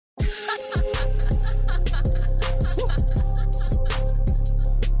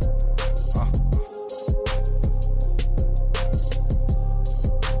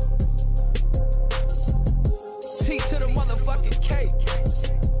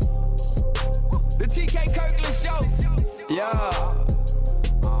The TK Kirkland Show. Yeah.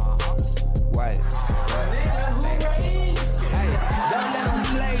 Wait. Hey, don't let them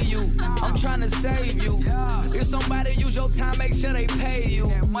play you. I'm trying to save you. If somebody use your time, make sure they pay you.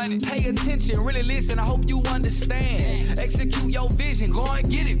 Pay attention, really listen, I hope you understand. Execute your vision, go and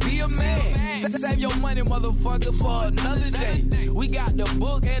get it, be a man. Save your money, motherfucker, for another day. We got the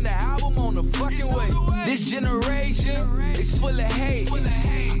book and the album on the fucking way. This generation is full of hate.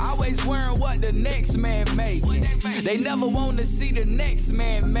 Always worrying what the next man make it. They never want to see the next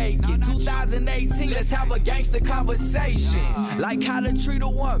man make it. 2018, let's have a gangster conversation. Like how to treat a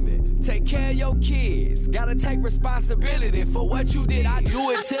woman, take care of your kids. Gotta take responsibility for what you did. I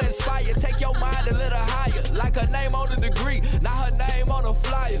do it to inspire, take your mind a little higher. Like her name on the degree, not her name on a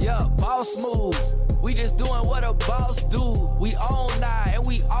flyer. Yeah, boss move. We just doing what a boss do. We own now and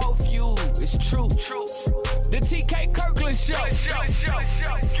we off you. It's true. The TK Kirkland Show.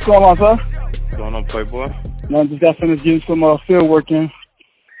 What's going on, sir? What's going on, Playboy? Man, just got finished getting some field work in.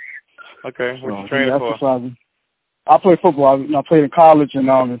 Okay, what you training for? I play football. I played in college and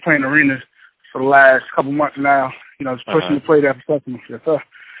been playing arenas for the last couple months now. Just pushing to play that professional. Yes, sir.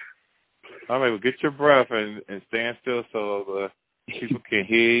 All right, well, get your breath and stand still so people can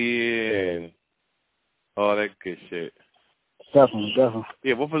hear you and all that good shit. Definitely.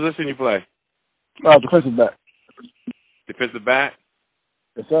 Yeah, what position you play? Defensive back. Defensive back?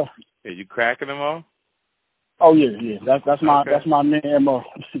 Yes, sir. Yeah, you cracking them all? Oh yeah. That's my main MO.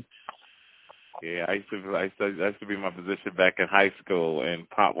 Yeah, I used to be my position back in high school. In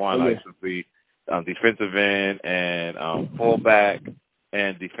Pop 1, I used to be defensive end and fullback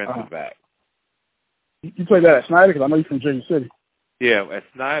and defensive back. You played that at Snyder? Because I know you're from Jersey City. Yeah, at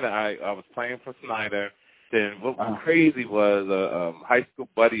Snyder, I was playing for Snyder. Then what was crazy was a high school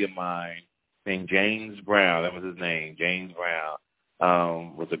buddy of mine named James Brown. That was his name, James Brown.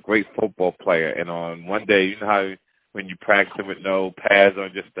 Was a great football player. And on one day, you know how when you practice with no pads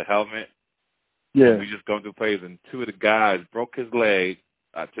on, just the helmet? Yeah. We just going through plays, and two of the guys broke his leg.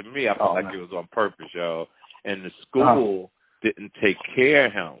 To me, I felt like it was on purpose, yo. And the school didn't take care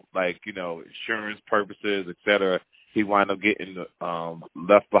of him, like, insurance purposes, et cetera. He wound up getting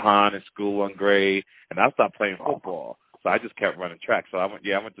left behind in school one grade, and I stopped playing football. So I just kept running track. So I went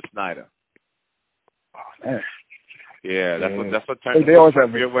to Snyder. Oh, man. Yeah, that's what turned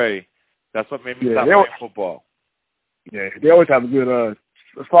me your way. That's what made me stop playing football. Yeah, they always have a good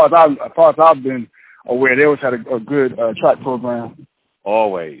as far as I've been aware, they always had a good track program.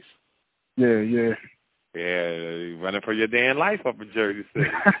 Always. Yeah. Yeah, running for your damn life up in Jersey City.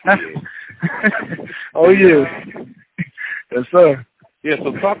 Oh yeah. Yes, sir. Yeah,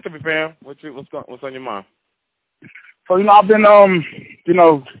 so talk to me, fam. What's on your mind? So I've been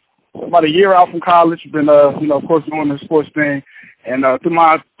about a year out from college. Been of course doing the sports thing, and through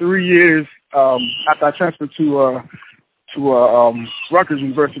my 3 years after I transferred to Rutgers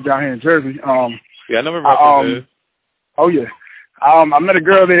University down here in Jersey. Yeah, I know where Rutgers is. Oh yeah. I met a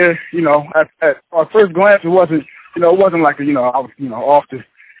girl there. At our first glance, it wasn't like I was off to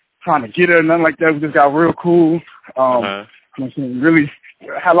trying to get her, nothing like that. We just got real cool. Really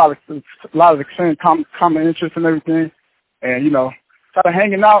had a lot of the same common interests and everything, and started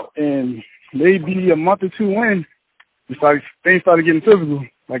hanging out. And maybe a month or two in, things started getting physical,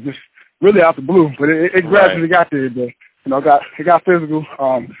 like just really out the blue. But it gradually got there. But it got physical.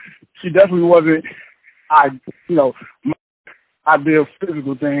 She definitely wasn't my ideal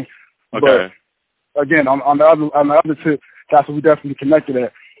physical thing. Okay. But again, on the other tip, that's what we definitely connected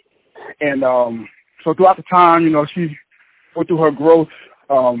at. And so throughout the time, she went through her growth.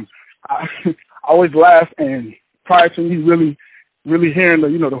 I always laugh, and prior to me really hearing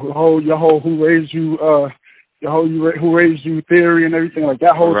the whole who raised you who raised you theory and everything, like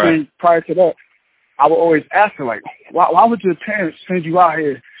that whole thing. Prior to that, I would always ask her, like, why would your parents send you out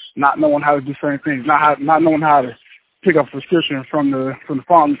here not knowing how to do certain things, not knowing how to pick up a prescription from the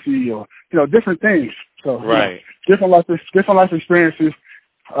pharmacy, or different things. So different life experiences,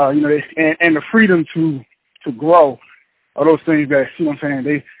 and the freedom to grow are those things that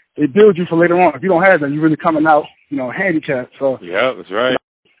they build you for later on. If you don't have that, you're really coming out handicapped. So yeah, that's right.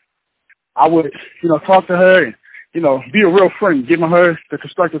 I would talk to her and be a real friend, giving her the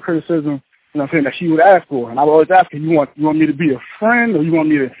constructive criticism that she would ask for. And I would always ask her, you want me to be a friend, or you want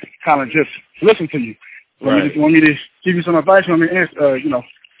me to kind of just listen to you? You want me to give you some advice? You want me to answer,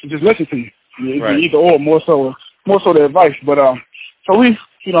 to just listen to you? Either or, more so the advice. But so we,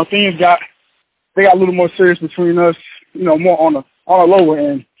 things got a little more serious between us. More on a lower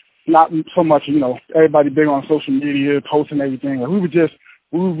end, not so much. Everybody big on social media, posting everything. Like, we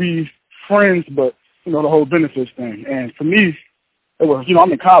would be friends, but the whole benefits thing. And for me, it was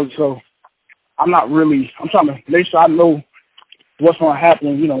I'm in college, so I'm trying to make sure I know what's going to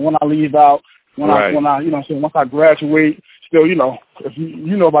happen, you know, when I leave out, when I, you know what I'm saying, once I graduate. Still, you know, if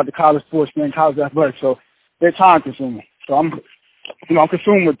you know about the college sports thing, college athletics, so they're time consuming. So I'm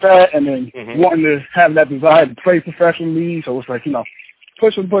consumed with that, and then wanting to have that desire to play professionally. So it's like, you know,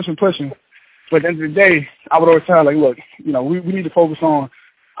 pushing. But at the end of the day, I would always tell her, like, look, you know, we need to focus on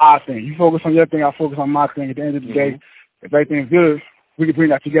our thing. You focus on your thing, I focus on my thing. At the end of the day, if everything's good, we can bring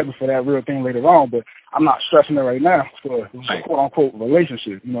that together for that real thing later on. But I'm not stressing it right now for a quote unquote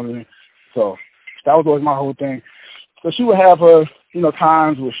relationship. You know what I mean? So that was always my whole thing. So she would have her, you know,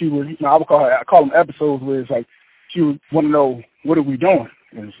 times where she would, you know, I call them episodes where it's like she would want to know, what are we doing?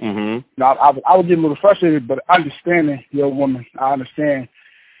 And, you know, I would get a little frustrated, but understanding your woman, I understand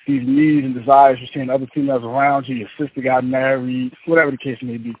these needs and desires you're seeing other females around you, your sister got married, whatever the case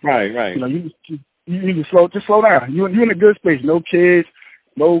may be. Right. You know, you need to slow down. You're in a good space, no kids,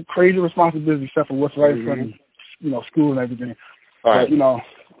 no crazy responsibilities except for what's right in front of you, you know, school and everything. Right. But, you know,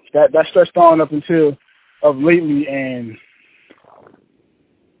 that stretched on up until of lately, and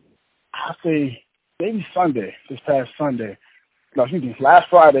I say maybe Sunday, this past Sunday. No, excuse me, last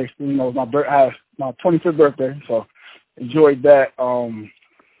Friday, you know, my 25th birthday, so enjoyed that.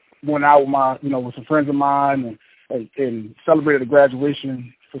 Went out with some friends of mine and celebrated a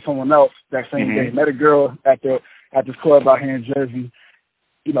graduation for someone else that same day. Met a girl at this club out here in Jersey.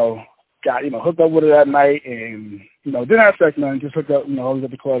 You know, got, you know, hooked up with her that night, and, you know, didn't have sex, nothing, just hooked up, you know, I was at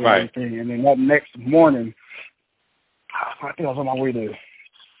the club and everything. And then that next morning, I think I was on my way to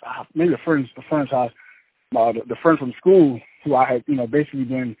maybe a friend's house. The friend from school who I had, you know, basically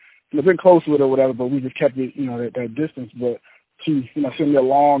been close with or whatever, but we just kept it, you know, that distance. But she, you know, sent me a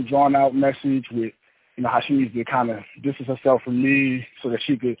long, drawn out message with, you know, how she needs to kind of distance herself from me so that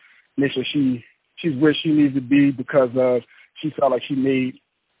she could make sure she's where she needs to be, because she felt like she made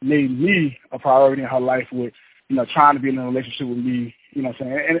me a priority in her life with, you know, trying to be in a relationship with me, you know what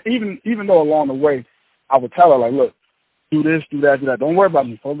I'm saying? And even though along the way I would tell her, like, look, do this, do that, do that. Don't worry about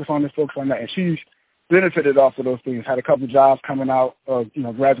me. Focus on this, focus on that. And she's benefited off of those things. Had a couple of jobs coming out, you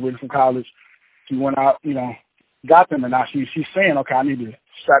know, graduating from college. She went out, you know, got them, and now she's saying, okay, I need to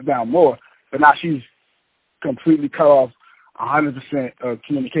strap down more. But now she's completely cut off 100% of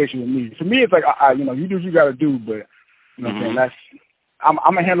communication with me. To me, it's like, you know, you do what you got to do, but, you know what I'm saying, I'm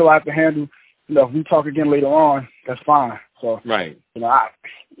going to handle what I have to handle. You know, if we talk again later on, that's fine. So, you know,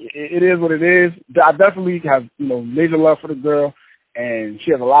 it is what it is. I definitely have, you know, major love for the girl, and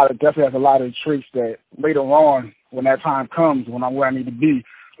she has definitely has a lot of traits that later on, when that time comes, when I'm where I need to be,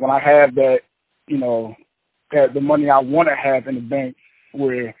 when I have that, you know, that the money I want to have in the bank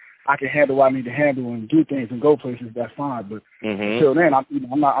where I can handle what I need to handle and do things and go places, that's fine. But until then,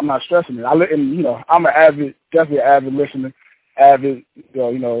 I'm not stressing it. And you know, I'm definitely an avid listener, avid,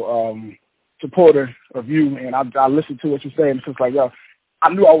 you know, supporter of you, and I listen to what you're saying. It's just like, yo,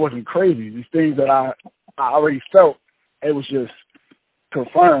 I knew I wasn't crazy. These things that I already felt, it was just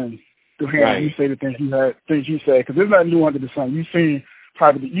confirmed through hearing you say the things you said, because there's nothing new under the sun. You've seen,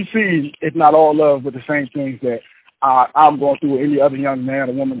 if not all love, but the same things that I'm going through, or any other young man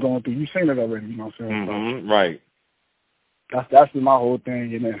or woman going through. You've seen it already, you know what I'm saying? So that's been my whole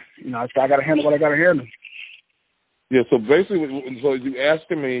thing, and then, you know, I got to handle what I got to handle. Yeah, so basically, so you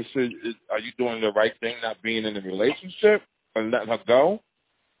asking me, are you doing the right thing not being in a relationship and letting her go?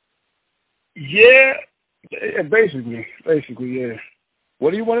 Yeah, basically, yeah.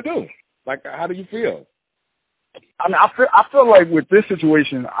 What do you want to do? Like, how do you feel? I mean, I feel like with this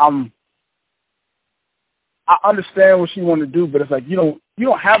situation, I understand what she wanted to do, but it's like, you don't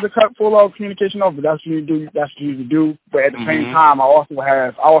have to cut full out communication off, but that's what you do. That's what you do. But at the same time, I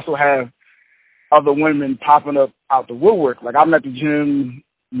also have other women popping up out the woodwork. Like, I'm at the gym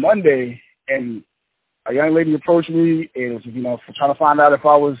Monday, and a young lady approached me and was, you know, trying to find out if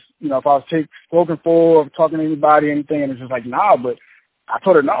I was spoken for, or talking to anybody, anything. And it's just like, nah. But I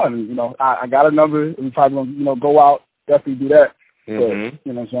told her no, and, you know, I got a number. And we probably gonna, you know, go out, definitely do that. But,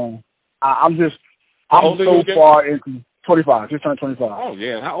 you know what I'm saying? I'm so far into 25. Just turned 25. Oh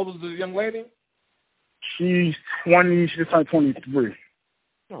yeah. How old is the young lady? She's 20. She just turned 23.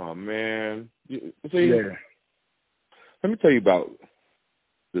 Oh man. See, yeah. Let me tell you about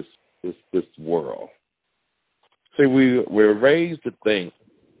this world. See, we're raised to think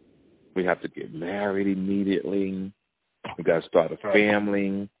we have to get married immediately. We got to start a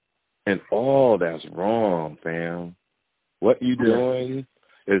family, and all that's wrong, fam. What you doing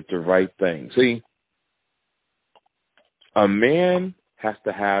is the right thing. See, a man has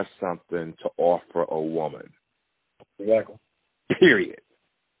to have something to offer a woman. Exactly. Period.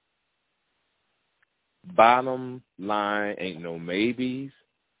 Bottom line, ain't no maybes,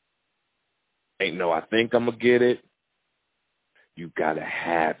 Ain't no I think I'm going to get it. You got to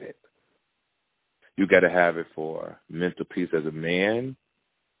have it. You got to have it for mental peace as a man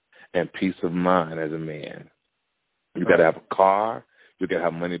and peace of mind as a man. You got to have a car. You got to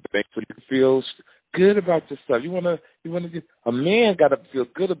have money in the bank so you can feel good about yourself. You want to get a man got to feel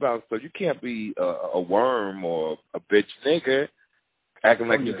good about himself. You can't be a worm or a bitch nigga acting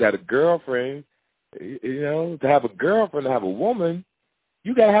like you got a girlfriend. You know, to have a girlfriend, to have a woman,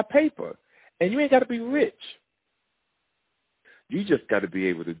 you got to have paper. And you ain't got to be rich. You just got to be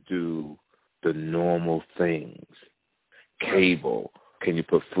able to do the normal things. Cable. Can you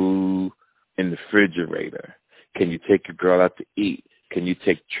put food in the refrigerator? Can you take your girl out to eat? Can you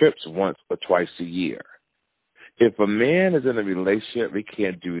take trips once or twice a year? If a man is in a relationship, he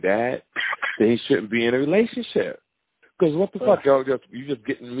can't do that, then he shouldn't be in a relationship. Because what the fuck, y'all? You just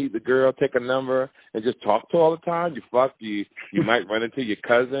get to meet the girl, take a number, and just talk to her all the time? You fuck, you might run into your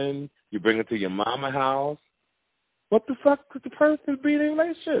cousin, you bring her to your mama house. What the fuck could the person be in a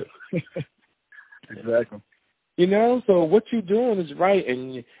relationship? Exactly. You know, so what you're doing is right,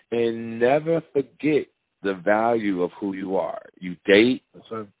 and never forget the value of who you are. You date,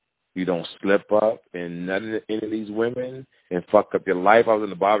 you don't slip up, and none of any of these women and fuck up your life. I was in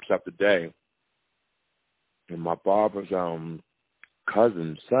the barbershop today, and my barber's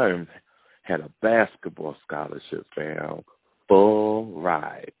cousin's son had a basketball scholarship, fam, full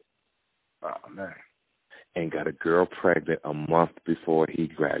ride. Oh, man. And got a girl pregnant a month before he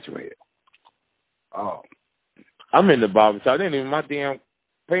graduated. Oh. I'm in the barbershop. They ain't even my damn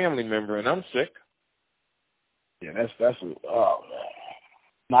family member, and I'm sick. Yeah, that's oh,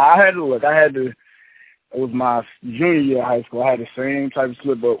 man. No, I had to, it was my junior year of high school. I had the same type of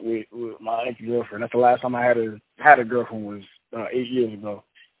slip up with my ex-girlfriend. That's the last time I had a girlfriend was 8 years ago.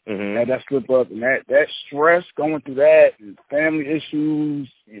 Mm-hmm. I had that slip up, and that stress going through that, and family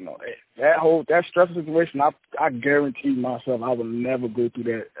issues, you know, that stressful situation. I guarantee myself I will never go through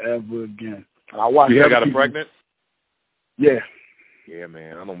that ever again. I watched. You got her pregnant? Yeah. Yeah,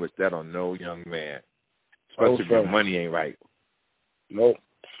 man. I don't wish that on no young man, especially if your money ain't right. Nope.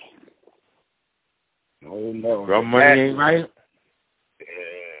 No. Your money ain't right. Yeah.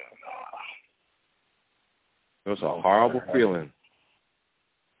 It was a horrible feeling.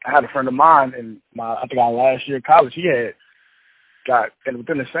 I had a friend of mine in I think our last year of college. He and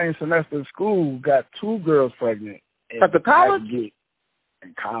within the same semester of school, got 2 girls pregnant. At the college? In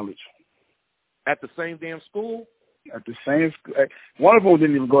college. At the same damn school? At the same school. One of them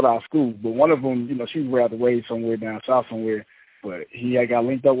didn't even go to our school, but one of them, you know, she was way out the way somewhere down south somewhere. But he had got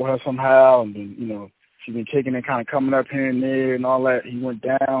linked up with her somehow, and then, you know, she's been kicking and kind of coming up here and there and all that. He went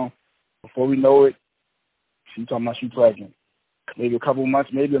down. Before we know it, she talking about she pregnant. Maybe a couple of months,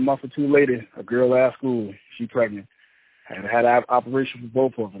 maybe a month or 2 later, a girl at school, she pregnant. And had an operation for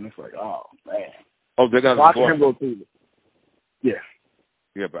both of them. It's like, oh, man. Oh, they got watching him go through it. Yeah.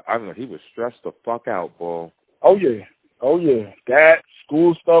 Yeah, but I don't know. He was stressed the fuck out, boy. Oh, yeah. That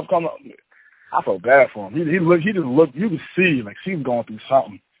school stuff coming up. I felt bad for him. He just looked, you could see, like, she was going through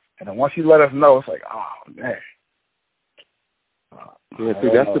something. And then once he let us know, it's like, oh, man. Yeah, see,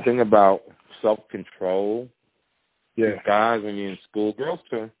 that's the thing about self-control. Yeah. Guys, when you're in school, girls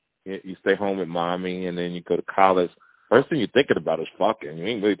too, you stay home with mommy, and then you go to college. First thing you're thinking about is fucking. You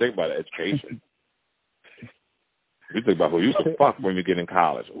ain't really thinking about education. You think about who you can fuck when you get in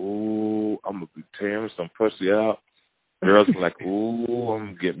college. Ooh, I'm going to be tearing some pussy out. Girls are like, ooh, I'm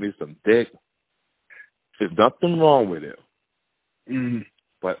going to get me some dick. There's nothing wrong with it. Mm-hmm.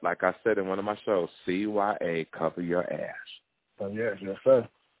 But like I said in one of my shows, CYA, cover your ass. Oh, yes, sir.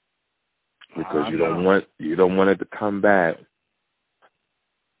 Because you don't want it to come back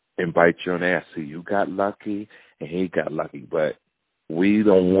and bite you on the ass. See, you got lucky and he got lucky, but we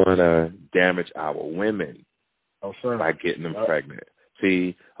don't want to damage our women by getting them pregnant.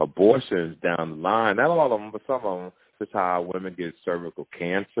 See, abortions down the line, not all of them, but some of them, this is how women get cervical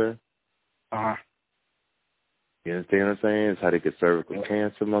cancer. Uh-huh. You understand what I'm saying? It's how they get cervical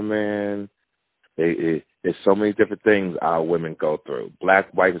cancer, my man. There's so many different things our women go through.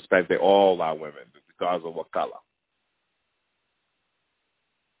 Black, white, Hispanic, they all are women, regardless of what color.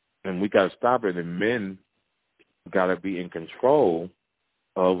 And we got to stop it. And men got to be in control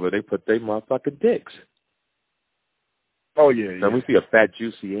of where they put their motherfucking dicks. Oh, yeah. Then we see a fat,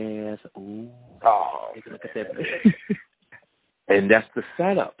 juicy ass. Ooh. Oh. Look at that. And that's the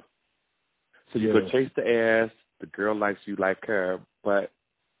setup. So you go chase the ass. The girl likes you, like her, but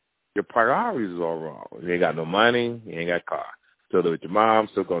your priorities are all wrong. You ain't got no money. You ain't got a car. Still live with your mom.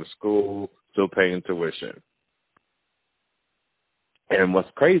 Still going to school. Still paying tuition. And what's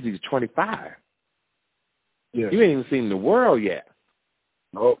crazy is 25. Yeah. You ain't even seen the world yet.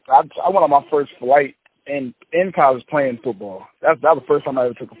 No, I went on my first flight in college playing football. That was the first time I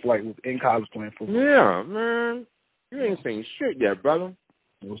ever took a flight, was in college playing football. Yeah, man. You ain't seen shit yet, brother.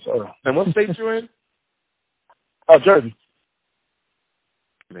 Yes, sir. And what state you in? Oh, Jersey.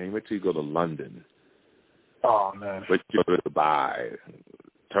 Man, wait till you go to London. Oh, man. Wait till you go to Dubai,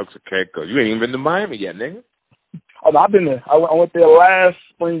 Turks and Caicos. You ain't even been to Miami yet, nigga. Oh, no, I've been there. I went there last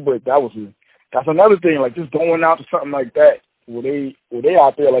spring break. That's another thing, like just going out to something like that, where they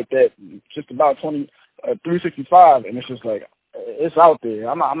out there like that, just about 365, and it's just like, it's out there.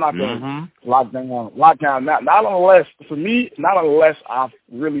 I'm not going to lock down. Not unless, for me, I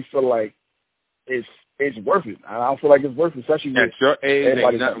really feel like it's worth it. I don't feel like it's worth it, especially at your age.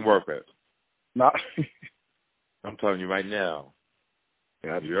 Ain't nothing worth it. No. I'm telling you right now.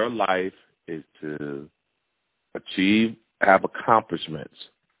 Your life is to have accomplishments,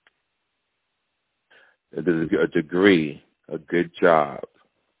 a degree, a good job.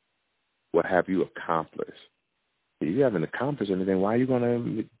 What have you accomplished? If you haven't accomplished anything, why are you going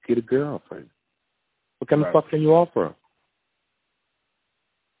to get a girlfriend? What kind of fuck can you offer?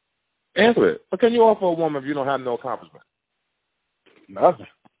 Answer it. What can you offer a woman if you don't have no accomplishment? Nothing.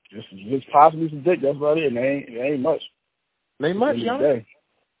 Just possibly some dick. That's about it. It ain't much. It ain't much, young. Okay,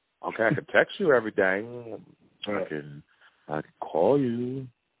 I can text you every day. I can call you.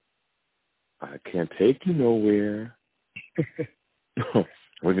 I can't take you nowhere.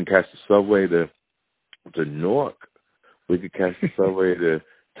 We can catch the subway to Newark. We could catch the subway to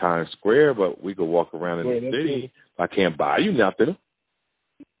Times Square, but we could walk around in the city. I can't buy you nothing.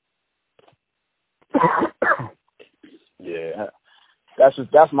 Yeah,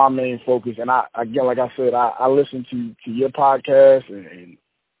 that's my main focus. And again, like I said, I listen to your podcast and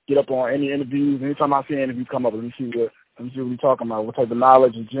get up on any interviews. Anytime I see an interview come up, let me see what we're talking about. What type of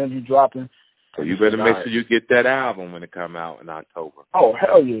knowledge and gems you dropping. So you better make sure you get that album when it come out in October. Oh,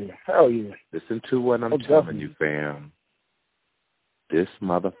 hell yeah. Listen to what I'm telling you, fam. This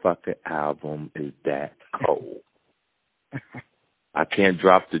motherfucker album is that cold. I can't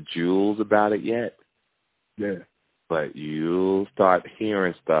drop the jewels about it yet. Yeah. But you'll start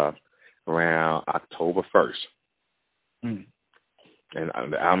hearing stuff around October 1st. And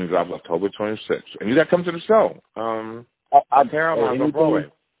the album drops October 26th. And you got to come to the show. Paramount on Broadway.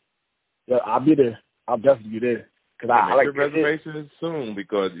 Yeah, I'll be there. I'll definitely be there. I like your reservations soon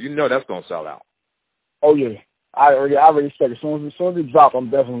because you know that's going to sell out. Oh, yeah. I already expect it. As soon as it drops, I'm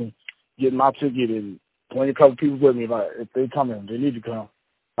definitely getting my ticket and bringing a couple people with me. Like, if they come in, they need to come.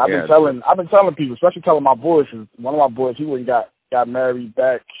 I've been telling people, especially telling my boys, because one of my boys, he went and got married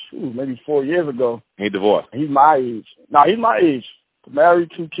back, maybe 4 years ago. He divorced. He's my age. No, he's my age. Married,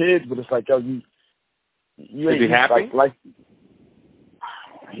 2 kids, but it's like, yo, you ain't. Is he happy? Like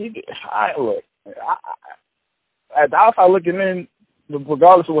look. At the outside looking in,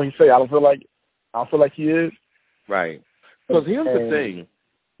 regardless of what he say, I don't feel like he is. Right. Because here's the thing.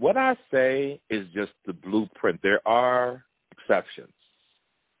 What I say is just the blueprint. There are exceptions.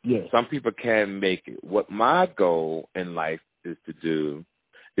 Yeah. Some people can make it. What my goal in life is to do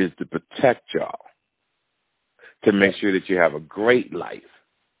is to protect y'all, to make sure that you have a great life.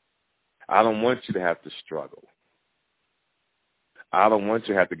 I don't want you to have to struggle. I don't want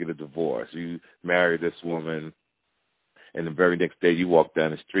you to have to get a divorce. You marry this woman, and the very next day you walk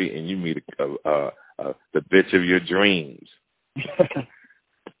down the street and you meet the bitch of your dreams.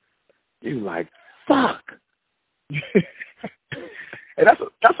 You're like, fuck. And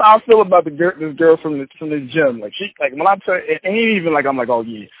that's how I feel about this girl from the gym. Like when I tell, it ain't even like I'm like, oh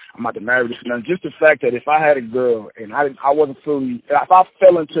yeah, I'm about to marry this man. Just the fact that if I had a girl and I wasn't fully, if I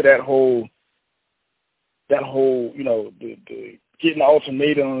fell into that whole, the getting the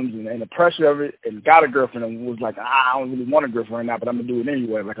ultimatums and the pressure of it, and got a girlfriend and was like, I don't really want a girlfriend right now, but I'm gonna do it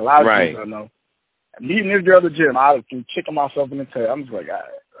anyway. Like a lot of people I know. Meeting this girl at the gym, I was kicking myself in the tail. I'm just like,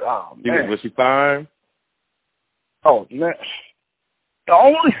 oh man. Was she fine? Oh man. The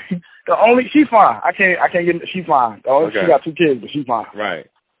only she fine. I can't get she fine. She got 2 kids, but she fine. Right.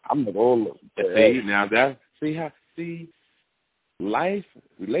 I'm like, oh look. Life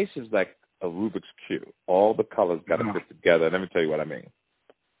relations like a Rubik's Cube. All the colors got to fit together. Let me tell you what I mean.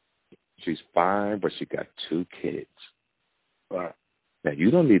 She's fine, but she got 2 kids. Right. Now you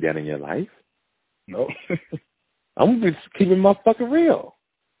don't need that in your life. No. I'm just keeping my fucking real.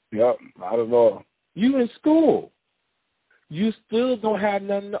 Yep. I don't know. You in school. You still don't have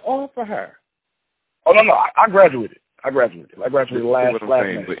nothing to offer her. Oh, no. I graduated. I graduated last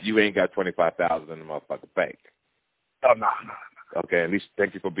May. But you ain't got $25,000 in the motherfucking bank. Oh, no. Okay, at least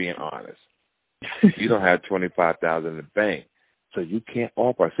thank you for being honest. You don't have $25,000 in the bank, so you can't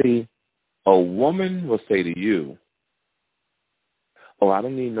offer. See, a woman will say to you, oh, I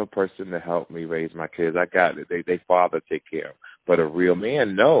don't need no person to help me raise my kids. I got it. They father take care of them. But a real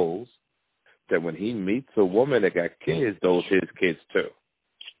man knows that when he meets a woman that got kids, those his kids too.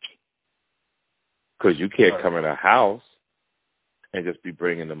 Because you can't come in a house and just be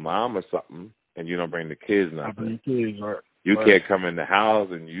bringing the mom or something, and you don't bring the kids nothing. You can't come in the house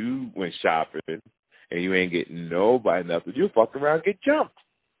and you went shopping and you ain't getting nobody nothing. You fuck around and get jumped.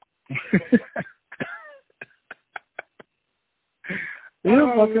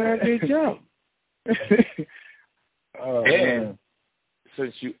 You fuck around and get jumped. And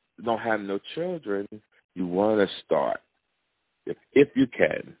since you don't have no children, you want to start, if you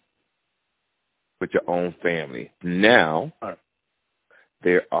can, with your own family. Now,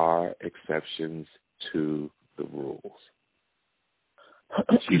 there are exceptions to the rules.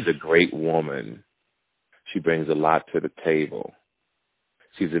 She's a great woman. She brings a lot to the table.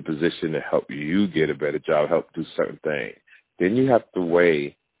 She's in a position to help you get a better job, help do certain things. Then you have to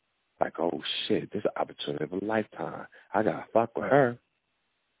weigh, like, oh, shit, this is an opportunity of a lifetime. I got to fuck with her.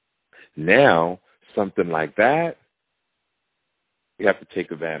 Now, something like that, you have to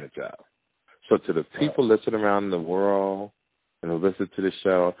take advantage of. So to the people listening around the world and who listen to the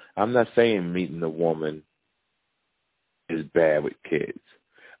show, I'm not saying meeting a woman is bad with kids.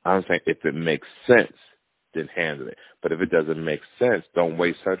 I'm saying if it makes sense, then handle it. But if it doesn't make sense, don't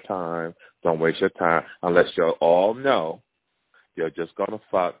waste her time. Don't waste your time unless you all know you're just going to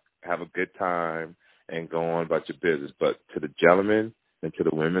fuck, have a good time, and go on about your business. But to the gentlemen and to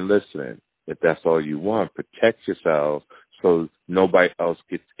the women listening, if that's all you want, protect yourselves so nobody else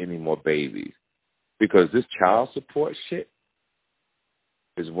gets any more babies. Because this child support shit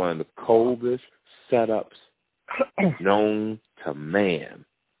is one of the coldest setups known to man.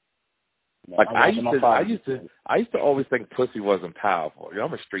 Like I used to always think pussy wasn't powerful. You know,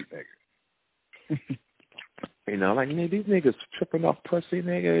 I'm a street nigga. You know, like, man, these niggas tripping off pussy,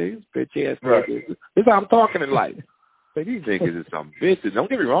 nigga. These bitch ass niggas. This is how I'm talking in life. Like, these niggas is some bitches. Don't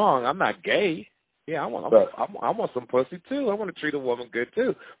get me wrong, I'm not gay. Yeah, I want some pussy too. I want to treat a woman good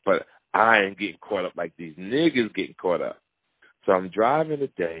too. But I ain't getting caught up like these niggas getting caught up. So I'm driving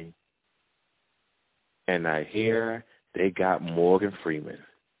today, and I hear they got Morgan Freeman.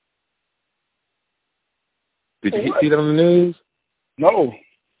 Did you see that on the news? No.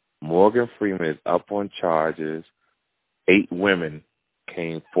 Morgan Freeman is up on charges. 8 women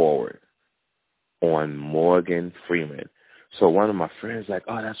came forward on Morgan Freeman. So one of my friends like,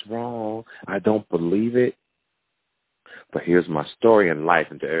 oh, that's wrong. I don't believe it. But here's my story in life,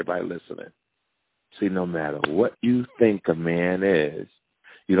 and to everybody listening. See, no matter what you think a man is,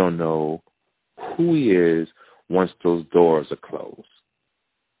 you don't know who he is once those doors are closed.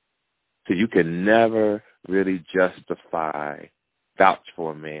 So you can never really justify, vouch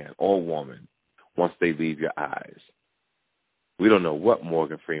for a man or woman once they leave your eyes. We don't know what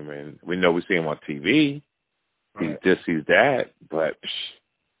Morgan Freeman, we know we see him on TV. He's this, he's that, but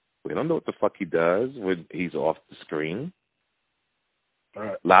we don't know what the fuck he does when he's off the screen.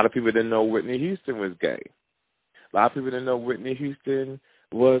 A lot of people didn't know Whitney Houston was gay. A lot of people didn't know Whitney Houston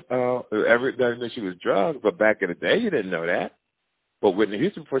was, everything she was drugs, but back in the day, you didn't know that. But Whitney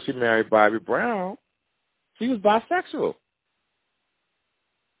Houston, before she married Bobby Brown, she was bisexual.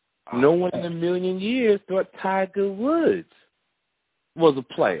 No one in a million years thought Tiger Woods was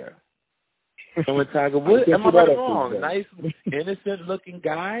a player. And when Tiger Woods, am I right or wrong? Nice, innocent-looking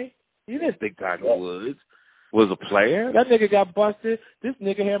guy. You didn't think Tiger Woods was a player. That nigga got busted. This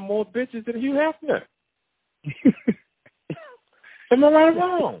nigga had more bitches than Hugh Hefner. Am I right or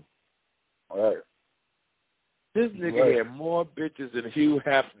wrong? All right. This nigga had more bitches than Hugh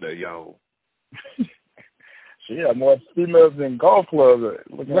Hefner, yo. She had more females than golf clubs.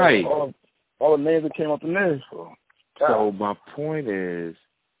 Right. All the names that came up the names for. So my point is,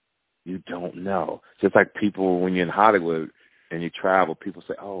 you don't know. Just like people, when you're in Hollywood and you travel, people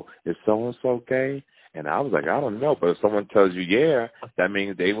say, oh, is so-and-so gay? And I was like, I don't know. But if someone tells you, yeah, that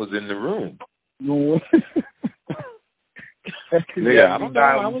means they was in the room. Yeah, I don't know.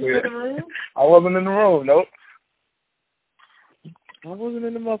 I was in the room. I wasn't in the room, nope. I wasn't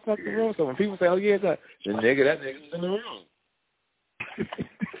in the motherfucking room. So when people say, oh, yeah, that nigga's in the room.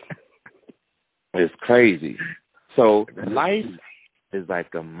 It's crazy. So life is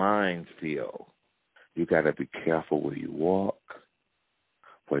like a minefield. You got to be careful where you walk,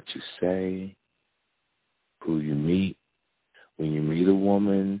 what you say, who you meet. When you meet a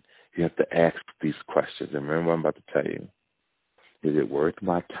woman, you have to ask these questions. And remember what I'm about to tell you. Is it worth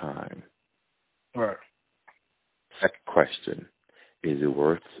my time? Right. Second question. Is it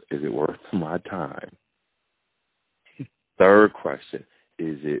worth my time? Third question.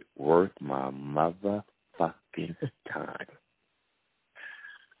 Is it worth my motherfucking time?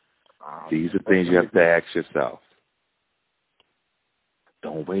 These are things you have to ask yourself.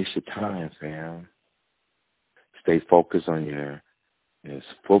 Don't waste your time, fam. Stay focused on your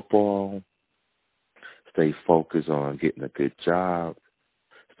football. Stay focused on getting a good job.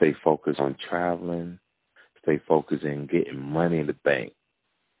 Stay focused on traveling. Stay focused on getting money in the bank.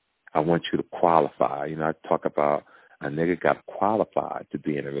 I want you to qualify. You know, I talk about a nigga got qualified to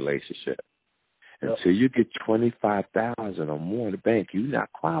be in a relationship. Until you get $25,000 or more in the bank, you're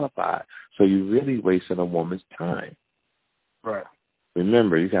not qualified. So you're really wasting a woman's time. Right.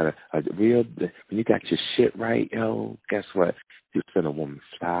 Remember, you got when you got your shit right, yo, guess what? You send a woman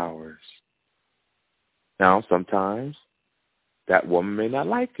flowers. Now, sometimes that woman may not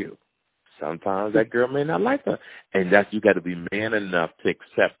like you. Sometimes that girl may not like her. And you got to be man enough to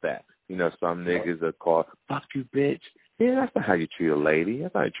accept that. You know, some niggas are called, fuck you, bitch. Yeah, that's not how you treat a lady.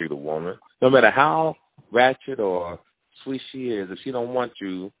 That's not how you treat a woman. No matter how ratchet or sweet she is, if she don't want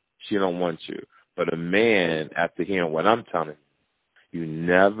you, she don't want you. But a man, after hearing what I'm telling you, you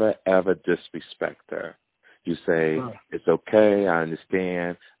never, ever disrespect her. You say, it's okay, I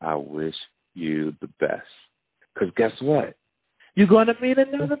understand, I wish you the best. Because guess what? You're going to meet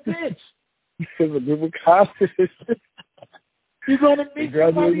another bitch. You're going to meet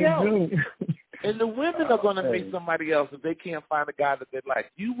somebody else. And the women are going to meet somebody else if they can't find a guy that they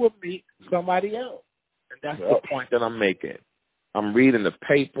like. You will meet somebody else. And that's the point that I'm making. I'm reading the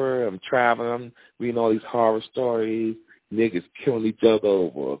paper. I'm traveling. I'm reading all these horror stories. Niggas killing each other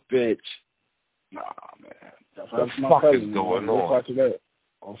over a bitch. Nah, man. That's what the fuck is going on?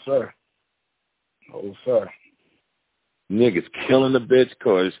 Oh, sir. Oh, sir. Niggas killing the bitch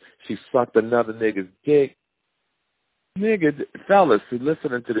because she sucked another nigga's dick. Nigga, fellas who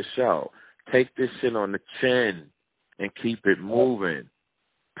listening to the show, take this shit on the chin and keep it moving.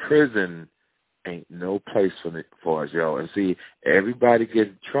 Prison ain't no place for us, yo. And see, everybody gets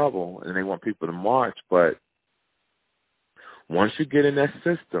in trouble and they want people to march, but once you get in that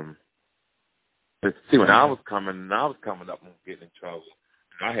system, see, when I was coming up and getting in trouble,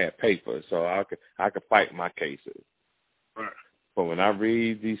 I had paper, so I could fight my cases. Right. But when I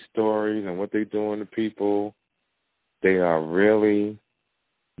read these stories and what they're doing to people, they are really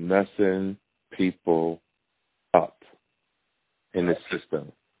messing people up in the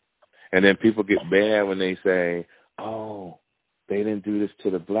system. And then people get mad when they say, oh, they didn't do this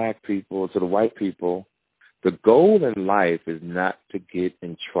to the black people, to the white people. The goal in life is not to get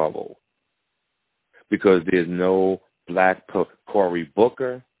in trouble because there's no black Cory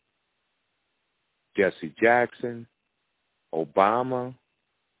Booker, Jesse Jackson, Obama,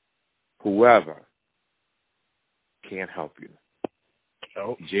 whoever can't help you.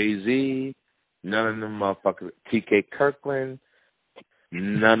 Oh. Jay-Z, none of them motherfuckers, TK Kirkland,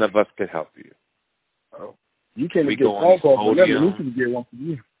 none of us could help you. Oh. You can't get a phone call for them. We can get one from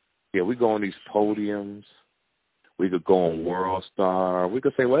you. Yeah, we go on these podiums. We could go on World Star. We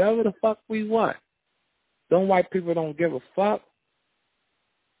could say whatever the fuck we want. Them white people don't give a fuck.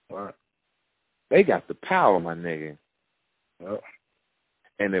 Right. They got the power, my nigga. Yep.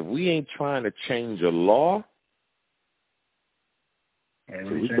 And if we ain't trying to change a law,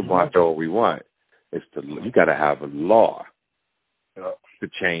 we can watch all we want. You got to have a law to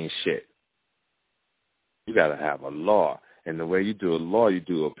change shit. You got to have a law. And the way you do a law, you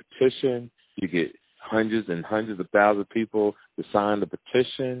do a petition. You get hundreds and hundreds of thousands of people to sign the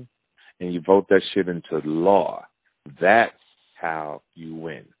petition, and you vote that shit into law. That's how you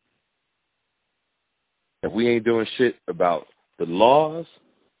win. If we ain't doing shit about the laws,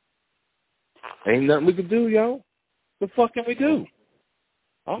 ain't nothing we can do, yo. The fuck can we do?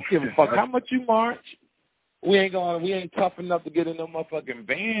 I don't give a fuck how much you march. We ain't tough enough to get in no motherfucking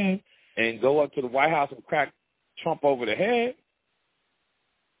van and go up to the White House and crack Trump over the head.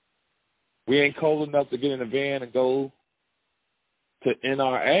 We ain't cold enough to get in a van and go to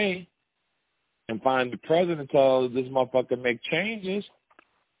NRA and find the president and tell this motherfucker make changes.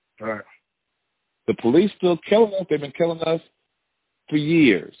 Right. The police still killing us. They've been killing us for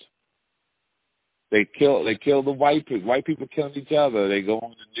years. They kill the white people. White people killing each other. They go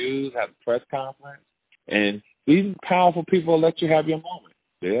on the news, have a press conference, and these powerful people will let you have your moment.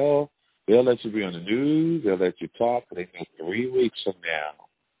 They'll let you be on the news. They'll let you talk. They know 3 weeks from now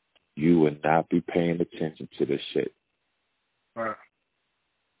you will not be paying attention to this shit. Right.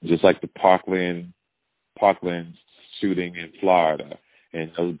 Just like the Parkland shooting in Florida,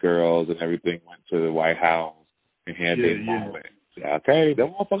 and those girls and everything went to the White House and had their moment. Okay, the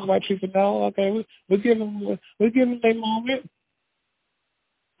motherfucking white people know. Okay, we'll give them their moment.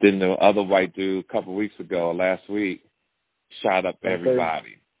 Then the other white dude a couple of weeks ago, last week, shot up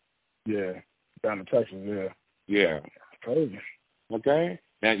everybody. Yeah, down in Texas. Yeah. Yeah. Crazy. Okay,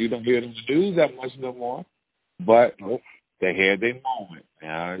 Now, you don't hear them in the news that much no more, but they had their moment.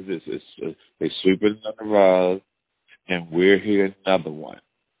 Now, they sweep it under the rug, and we're here another one.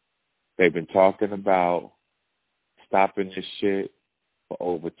 They've been talking about stopping this shit for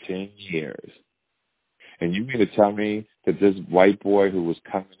over 10 years. And you mean to tell me that this white boy who was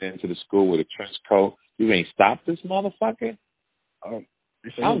coming into the school with a trench coat, you ain't stopped this motherfucker? I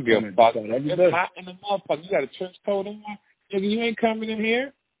don't give a fuck. It's hot in the motherfucker. You got a trench coat on? Nigga, you ain't coming in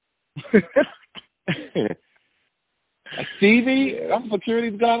here. Stevie, I'm a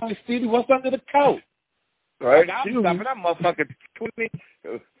security guard on Stevie. What's under the coat? Right. Like, I'm stopping that motherfucker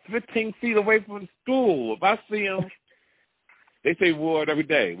 15 feet away from the school. If I see him, they say wore it every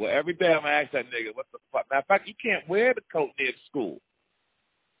day. Well, every day I'm going to ask that nigga, what the fuck? Matter of fact, you can't wear the coat near the school.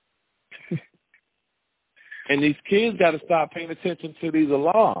 And these kids got to start paying attention to these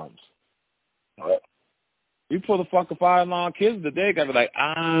alarms. Right. You pull the fucking fire alarm, kids today got to be like,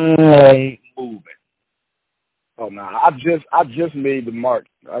 I ain't moving. Oh, no. I just made the mark.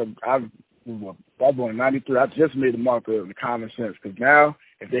 I was born in 93. I just made the mark of the common sense. Because now,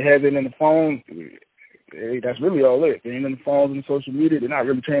 if they have it in the phone, that's really all it. If they ain't in the phones and the social media, they're not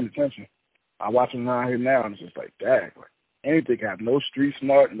really paying attention. I watch them around here now, and it's just like, dang. Like, anything can have no street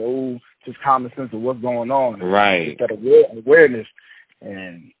smart, no just common sense of what's going on. Right. It's that awareness,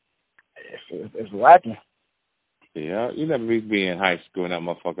 and it's lacking. Yeah, you never me be in high school and that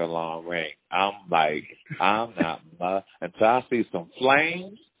motherfucking alarm ring. I'm like, I'm not, until I see some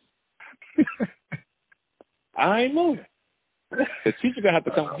flames, I ain't moving. The teacher gonna have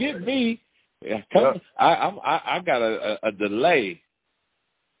to come get me. I got a delay.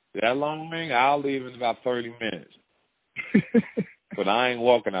 That alarm ring, I'll leave in about 30 minutes. But I ain't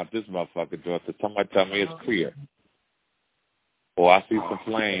walking out this motherfucker door till somebody tell me it's clear. Or I see some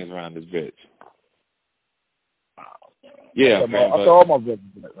flames around this bitch. Yeah, man. I saw all my brothers,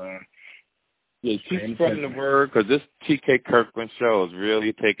 man. Yeah, keep spreading the word, because this TK Kirkland show is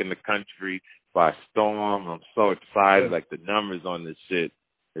really taking the country by storm. I'm so excited. Like, the numbers on this shit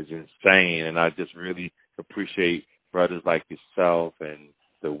is insane, and I just really appreciate brothers like yourself and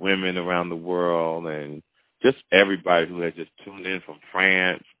the women around the world and just everybody who has just tuned in from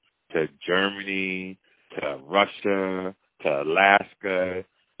France to Germany to Russia to Alaska.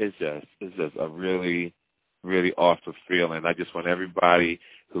 It's just a really, really awesome feeling. I just want everybody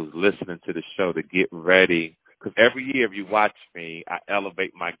who's listening to the show to get ready, because every year if you watch me, I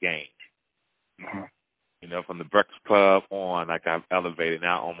elevate my game. Uh-huh. You know, from the Breakfast Club on, like I've elevated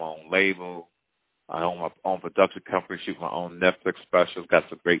now on my own label. I own my own production company, shoot my own Netflix specials, got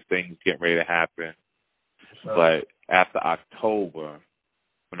some great things getting ready to happen. But after October,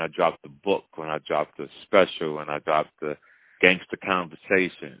 when I dropped the book, when I dropped the special, when I dropped the Gangster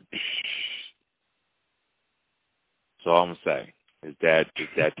Conversation, so all I'm going to say is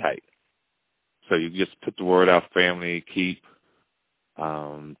that tight. So you just put the word out, family, keep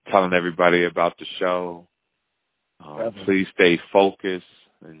telling everybody about the show. Please stay focused.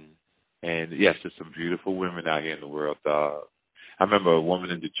 And yes, there's some beautiful women out here in the world, dog. I remember a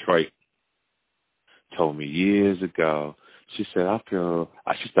woman in Detroit told me years ago, she said, I thought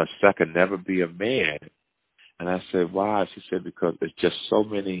I could never be a man. And I said, why? She said, because there's just so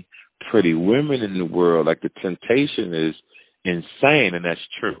many pretty women in the world. Like, the temptation is insane, and that's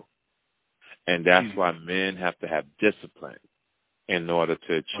true. And that's why men have to have discipline in order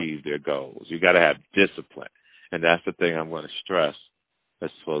to achieve their goals. You got to have discipline. And that's the thing I'm going to stress as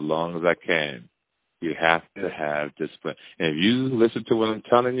for as long as I can. You have to have discipline. And if you listen to what I'm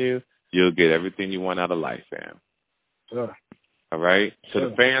telling you, you'll get everything you want out of life, fam. Sure. All right? So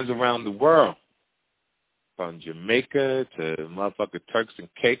the fans around the world, from Jamaica to motherfucking Turks and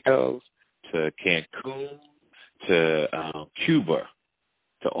Caicos to Cancun to Cuba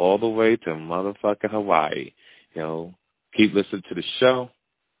to all the way to motherfucking Hawaii, you know, keep listening to the show.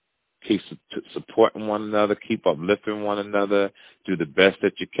 Keep supporting one another. Keep uplifting one another. Do the best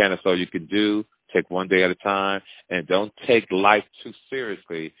that you can. That's all you can do. Take one day at a time. And don't take life too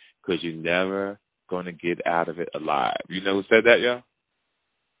seriously, because you're never going to get out of it alive. You know who said that, yo?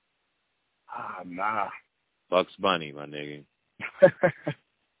 Nah. Bugs Bunny, my nigga.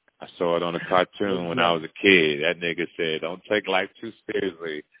 I saw it on a cartoon when I was a kid. That nigga said, don't take life too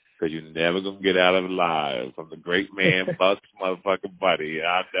seriously, because you're never going to get out of it alive. From the great man, Bugs motherfucking Bunny.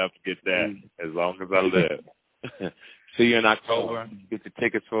 I'll never forget that as long as I live. See you in October. Get your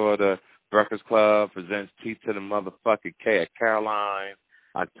tickets for the Breakfast Club. Presents T to the motherfucking K at Caroline.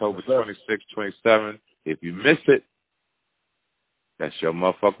 October 26th, 27th. If you miss it, that's your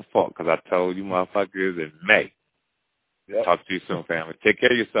motherfucking fault, because I told you motherfuckers in May. Yep. Talk to you soon, family. Take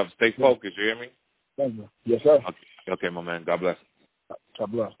care of yourself. Stay focused, you hear me? Thank you. Yes, sir. Okay, my man. God bless.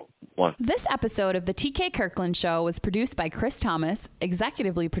 God bless. One. This episode of the TK Kirkland Show was produced by Chris Thomas,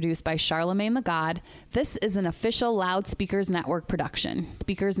 executively produced by Charlemagne the God. This is an official Loudspeakers Network production.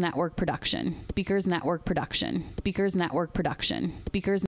 Speakers Network production. Speakers Network production. Speakers Network production. Speakers